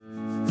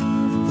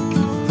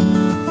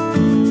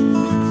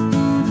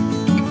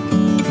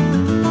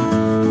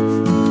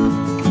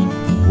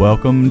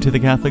Welcome to the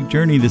Catholic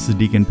Journey. This is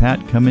Deacon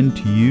Pat coming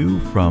to you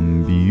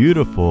from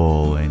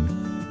beautiful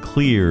and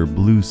clear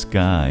blue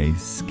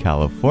skies,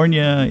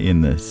 California,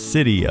 in the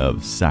city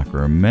of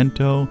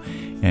Sacramento.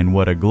 And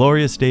what a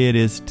glorious day it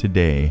is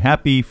today.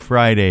 Happy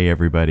Friday,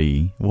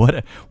 everybody.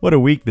 What a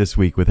week this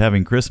week with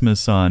having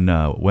Christmas on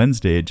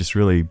Wednesday. It just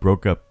really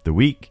broke up the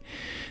week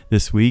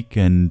this week,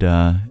 and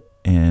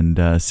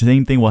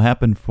same thing will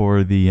happen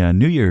for the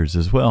New Year's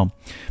as well.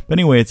 But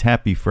anyway, it's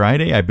Happy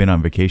Friday. I've been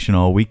on vacation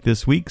all week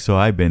this week, so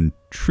I've been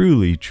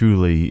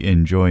truly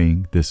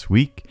enjoying this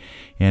week.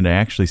 And I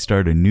actually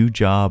start a new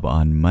job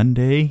on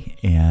Monday,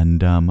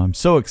 and I'm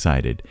so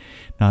excited.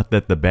 Not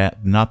that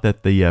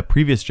the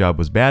previous job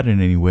was bad in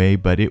any way,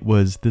 but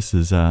this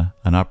is an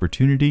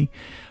opportunity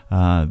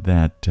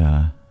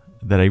that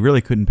I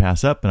really couldn't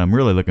pass up, and I'm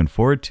really looking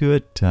forward to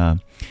it.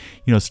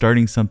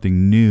 Starting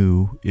something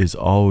new is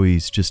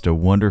always just a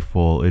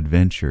wonderful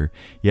adventure.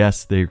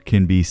 Yes, there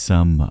can be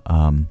some,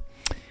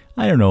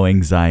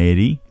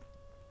 anxiety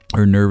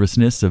or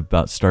nervousness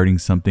about starting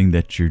something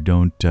that you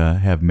don't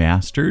have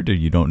mastered or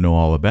you don't know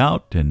all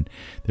about, and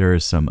there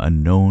is some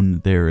unknown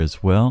there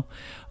as well.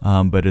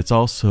 But it's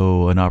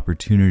also an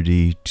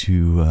opportunity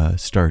to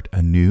start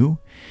anew,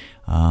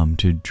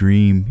 to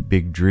dream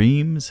big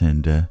dreams,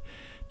 and to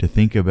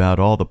think about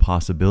all the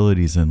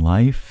possibilities in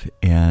life,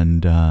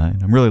 and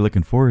I'm really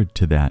looking forward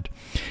to that.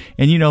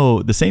 And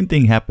the same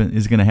thing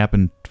is going to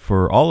happen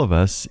for all of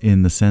us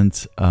in the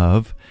sense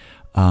of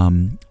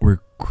we're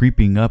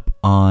creeping up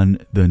on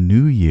the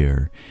new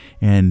year.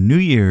 And New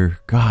Year,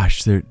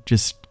 gosh, there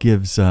just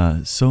gives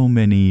so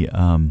many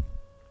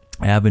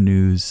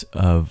avenues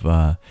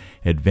of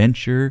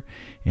adventure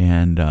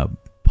and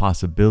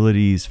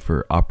possibilities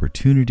for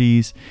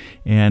opportunities.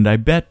 And I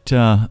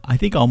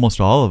think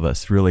almost all of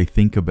us really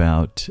think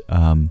about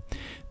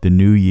the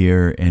new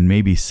year and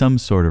maybe some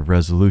sort of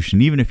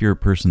resolution, even if you're a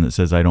person that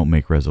says, I don't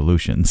make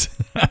resolutions.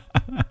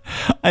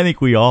 I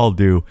think we all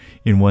do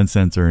in one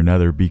sense or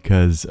another,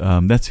 because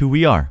that's who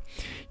we are.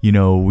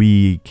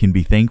 We can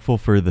be thankful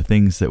for the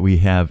things that we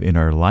have in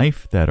our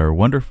life that are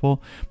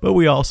wonderful, but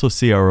we also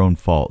see our own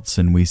faults,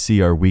 and we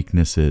see our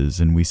weaknesses,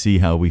 and we see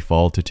how we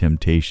fall to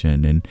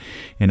temptation.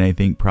 And I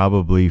think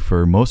probably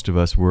for most of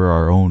us, we're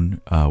our own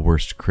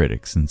worst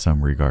critics in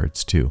some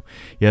regards too.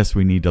 Yes,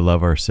 we need to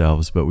love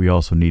ourselves, but we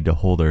also need to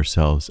hold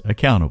ourselves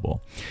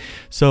accountable.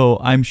 So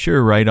I'm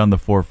sure right on the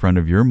forefront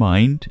of your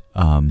mind,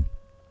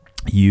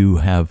 you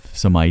have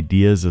some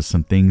ideas of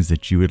some things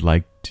that you would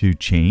like to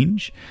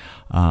change.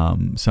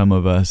 Some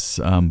of us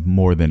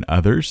more than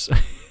others,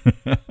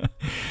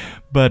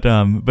 but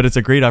it's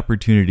a great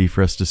opportunity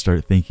for us to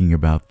start thinking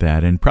about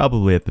that. And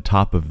probably at the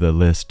top of the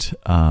list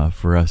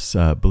for us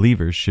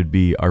believers should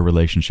be our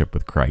relationship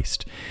with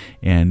Christ.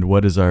 And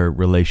what is our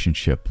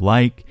relationship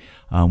like?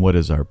 What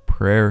is our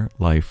prayer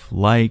life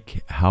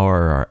like? How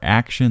are our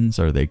actions?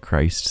 Are they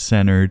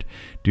Christ-centered?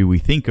 Do we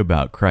think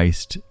about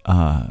Christ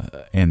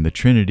and the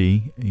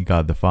Trinity,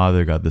 God the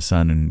Father, God the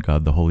Son, and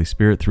God the Holy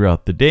Spirit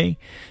throughout the day?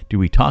 Do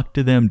we talk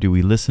to them? Do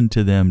we listen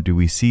to them? Do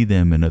we see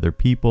them in other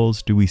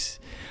people's? Do we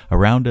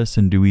around us?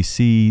 And do we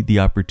see the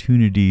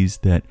opportunities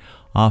that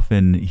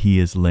often He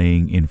is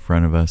laying in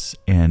front of us?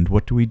 And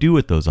what do we do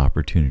with those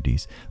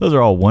opportunities? Those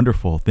are all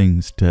wonderful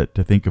things to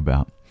think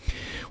about.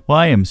 Well,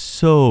 I am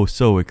so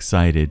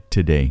excited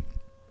today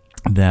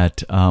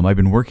that I've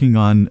been working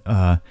on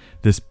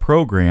this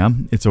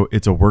program. It's a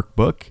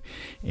workbook,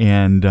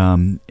 and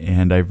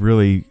I've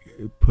really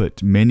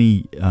put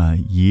many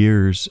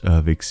years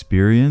of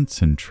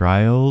experience and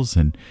trials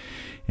and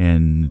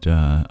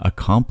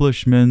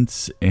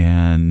accomplishments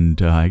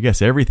and I guess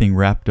everything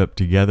wrapped up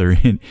together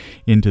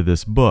into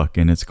this book,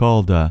 and it's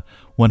called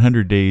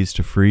 100 Days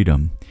to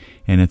Freedom.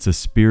 And it's a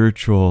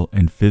spiritual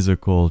and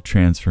physical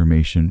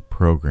transformation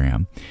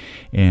program.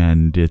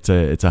 And it's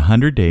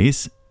 100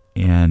 days,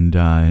 and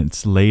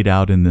it's laid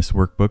out in this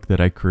workbook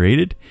that I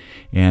created.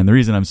 And the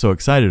reason I'm so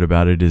excited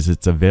about it is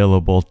it's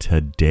available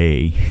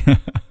today.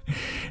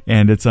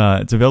 And it's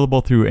available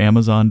through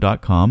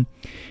Amazon.com.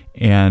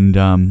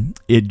 And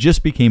it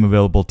just became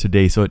available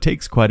today, so it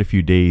takes quite a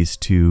few days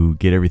to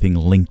get everything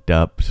linked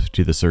up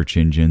to the search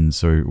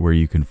engines or where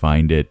you can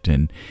find it,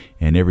 and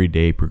every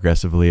day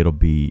progressively it'll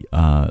be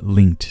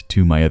linked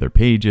to my other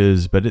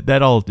pages, but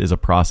that all is a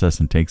process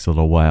and takes a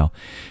little while.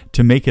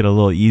 To make it a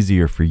little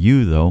easier for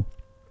you, though,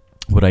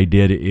 what I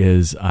did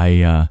is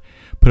I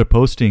put a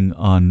posting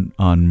on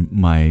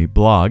my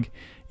blog.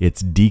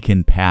 It's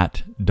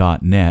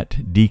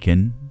deaconpat.net,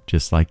 deacon,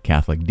 just like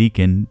Catholic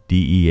deacon,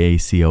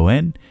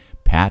 DEACON.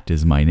 Pat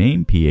is my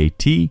name,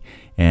 P-A-T,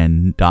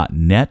 and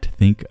 .net,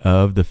 think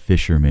of the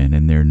fishermen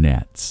and their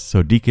nets.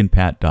 So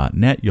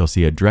deaconpat.net, you'll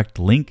see a direct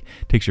link,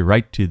 takes you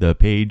right to the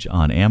page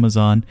on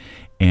Amazon,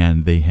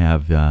 and they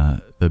have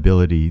the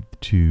ability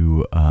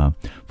to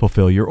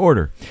fulfill your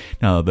order.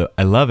 Now,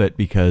 I love it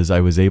because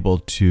I was able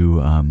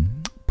to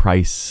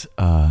price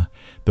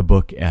the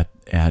book at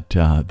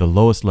the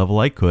lowest level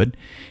I could,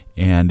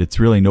 and it's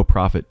really no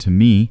profit to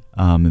me.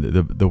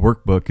 The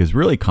workbook is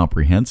really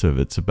comprehensive.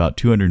 It's about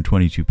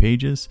 222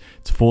 pages.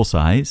 It's full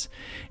size,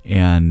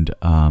 and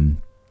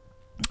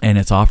and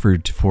it's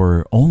offered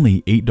for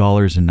only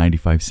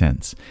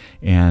 $8.95.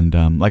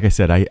 And like I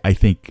said, I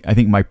think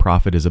my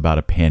profit is about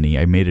a penny.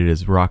 I made it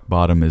as rock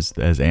bottom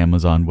as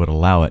Amazon would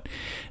allow it.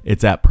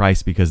 It's at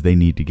price because they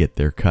need to get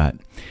their cut.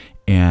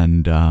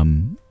 And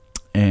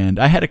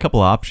I had a couple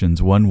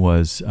options. One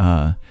was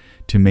to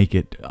make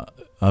it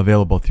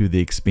available through the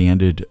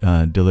expanded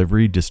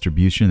delivery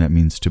distribution. That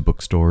means to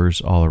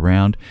bookstores all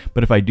around.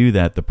 But if I do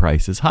that, the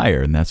price is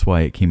higher, and that's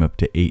why it came up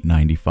to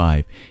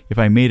 $8.95. If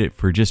I made it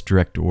for just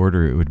direct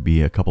order, it would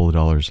be a couple of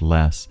dollars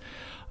less.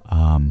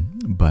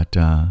 But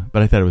I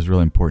thought it was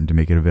really important to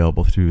make it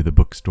available through the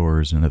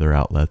bookstores and other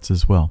outlets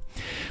as well.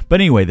 But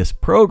anyway, this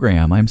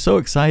program, I'm so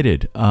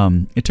excited.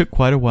 It took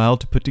quite a while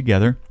to put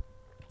together,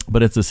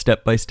 but it's a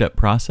step-by-step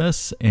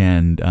process,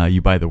 and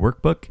you buy the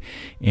workbook,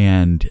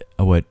 and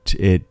what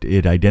it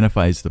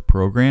identifies the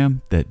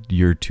program that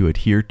you're to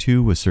adhere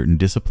to with certain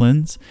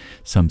disciplines,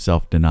 some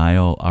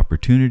self-denial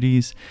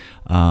opportunities,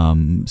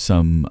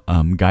 some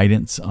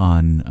guidance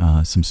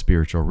on some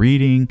spiritual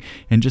reading,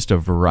 and just a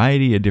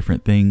variety of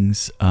different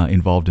things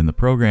involved in the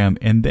program.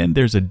 And then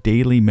there's a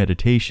daily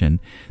meditation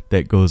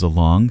that goes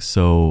along.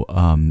 So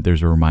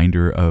there's a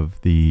reminder of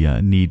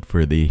the need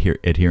for the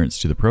adherence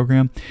to the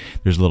program.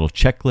 There's little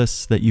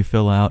checklists that you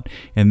fill out.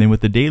 And then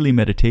with the daily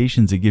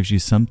meditations, it gives you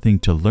something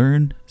to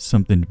learn,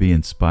 something to be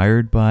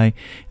inspired by. And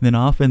then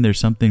often there's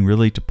something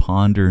really to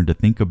ponder and to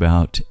think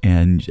about.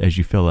 And as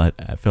you fill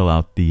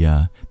out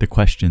the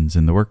questions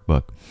in the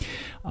workbook,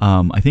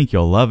 I think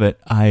you'll love it.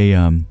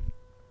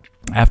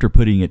 After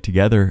putting it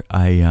together,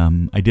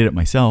 I did it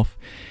myself,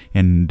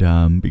 and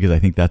because I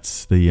think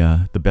that's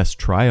the best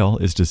trial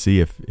is to see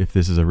if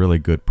this is a really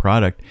good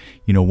product.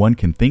 One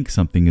can think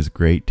something is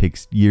great,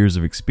 takes years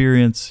of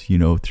experience,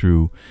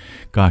 through,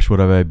 what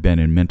have I been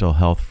in mental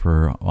health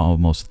for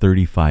almost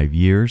 35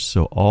 years.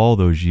 So all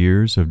those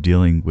years of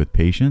dealing with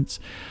patients.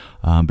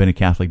 Been a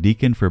Catholic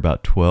deacon for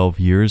about 12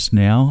 years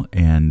now,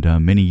 and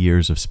many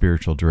years of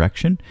spiritual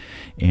direction,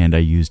 and I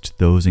used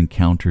those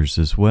encounters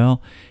as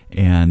well,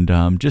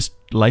 and just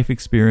life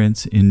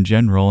experience in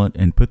general,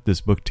 and put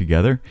this book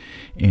together,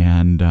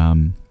 and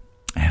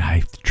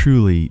I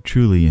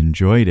truly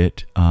enjoyed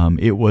it.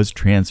 It was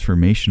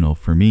transformational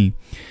for me.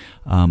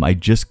 I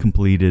just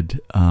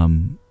completed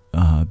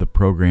the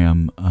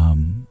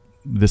program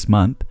this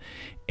month,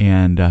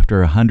 and after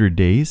 100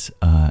 days,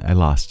 I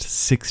lost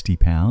 60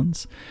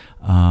 pounds.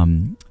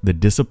 The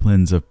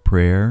disciplines of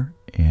prayer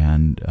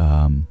and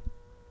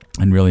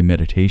really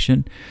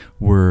meditation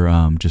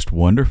were just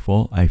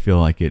wonderful. I feel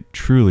like it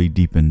truly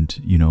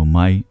deepened,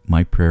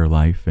 my prayer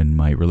life and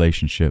my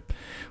relationship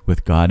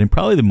with God. And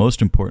probably the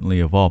most importantly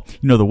of all,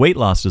 the weight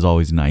loss is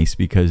always nice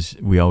because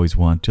we always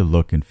want to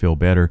look and feel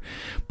better.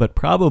 But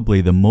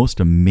probably the most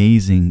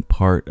amazing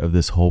part of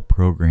this whole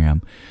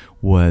program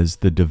was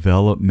the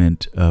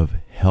development of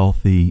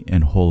healthy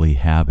and holy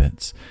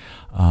habits.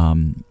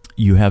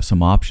 You have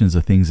some options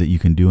of things that you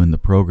can do in the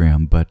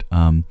program, but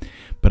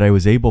I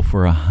was able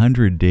for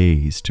 100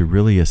 days to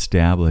really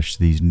establish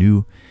these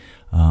new,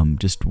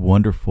 just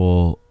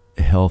wonderful,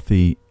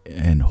 healthy,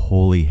 and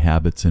holy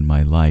habits in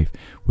my life,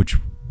 which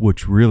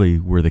really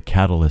were the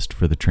catalyst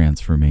for the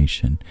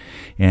transformation.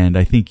 And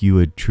I think you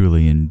would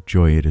truly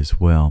enjoy it as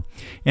well.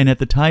 And at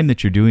the time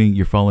that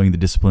you're following the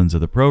disciplines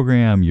of the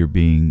program, you're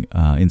being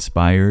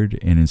inspired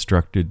and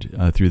instructed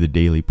through the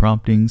daily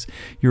promptings.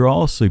 You're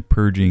also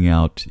purging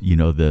out,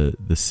 the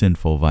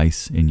sinful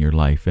vice in your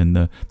life. And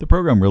the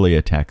program really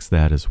attacks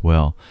that as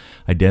well,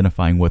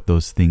 identifying what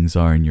those things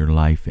are in your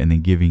life and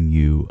then giving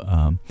you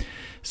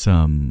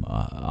some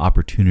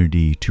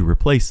opportunity to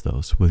replace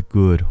those with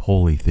good,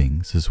 holy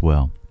things as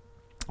well.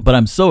 But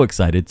I'm so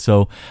excited,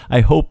 so I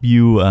hope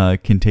you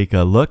can take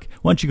a look.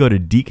 Why don't you go to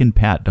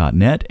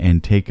deaconpat.net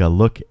and take a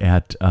look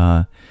at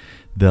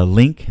the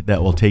link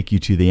that will take you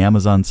to the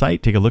Amazon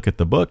site. Take a look at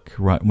the book.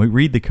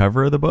 Read the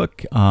cover of the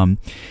book.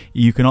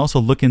 You can also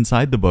look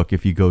inside the book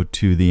if you go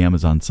to the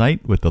Amazon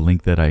site with the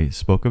link that I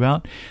spoke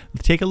about.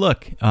 Take a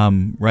look. You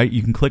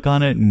can click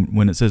on it, and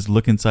when it says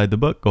look inside the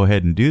book, go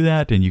ahead and do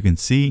that, and you can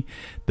see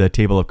the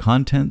table of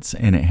contents,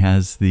 and it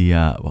has the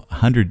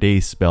 100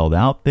 days spelled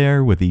out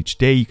there with each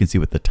day. You can see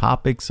what the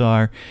topics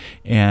are,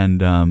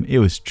 and it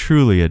was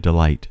truly a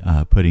delight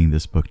putting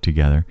this book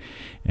together,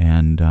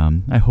 and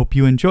I hope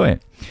you enjoy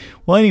it.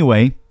 Well,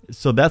 anyway,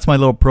 so that's my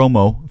little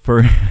promo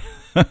for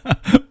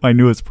my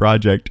newest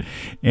project,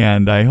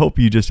 and I hope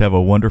you just have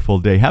a wonderful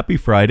day. Happy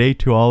Friday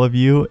to all of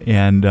you,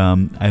 and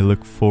I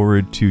look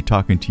forward to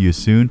talking to you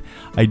soon.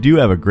 I do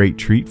have a great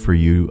treat for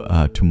you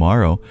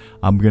tomorrow.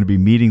 I'm going to be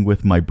meeting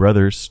with my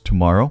brothers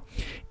tomorrow,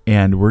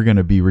 and we're going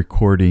to be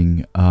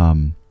recording a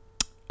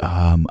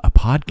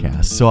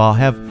podcast. So I'll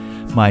have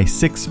my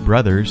 6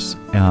 brothers,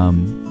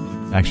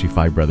 actually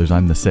 5 brothers,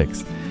 I'm the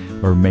 6th,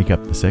 or make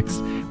up the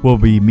 6th. We'll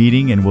be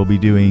meeting and we'll be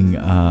doing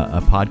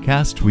a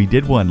podcast. We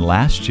did one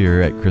last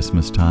year at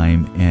Christmas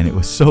time, and it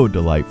was so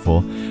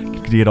delightful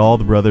to get all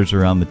the brothers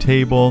around the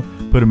table,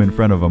 put them in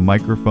front of a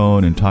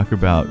microphone, and talk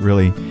about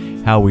really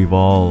how we've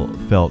all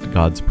felt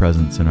God's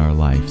presence in our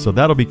life. So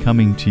that'll be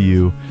coming to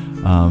you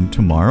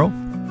tomorrow.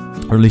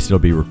 or at least it'll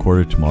be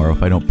recorded tomorrow.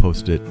 If I don't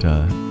post it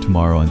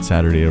tomorrow on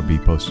Saturday, it'll be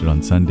posted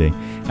on Sunday.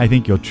 I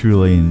think you'll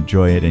truly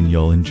enjoy it, and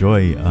you'll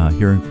enjoy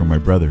hearing from my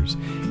brothers,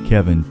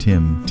 Kevin,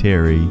 Tim,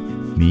 Terry,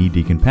 me,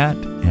 Deacon Pat,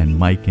 and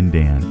Mike and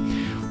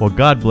Dan. Well,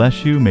 God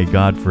bless you. May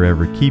God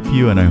forever keep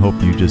you, and I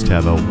hope you just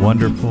have a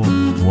wonderful,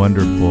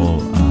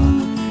 wonderful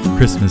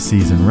Christmas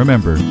season.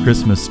 Remember,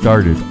 Christmas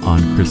started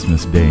on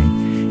Christmas Day,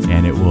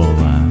 and it will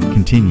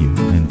continue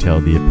until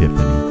the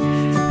Epiphany.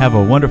 Have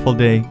a wonderful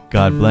day.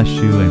 God bless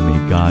you, and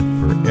may God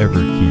forever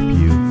keep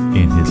you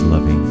in His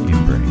loving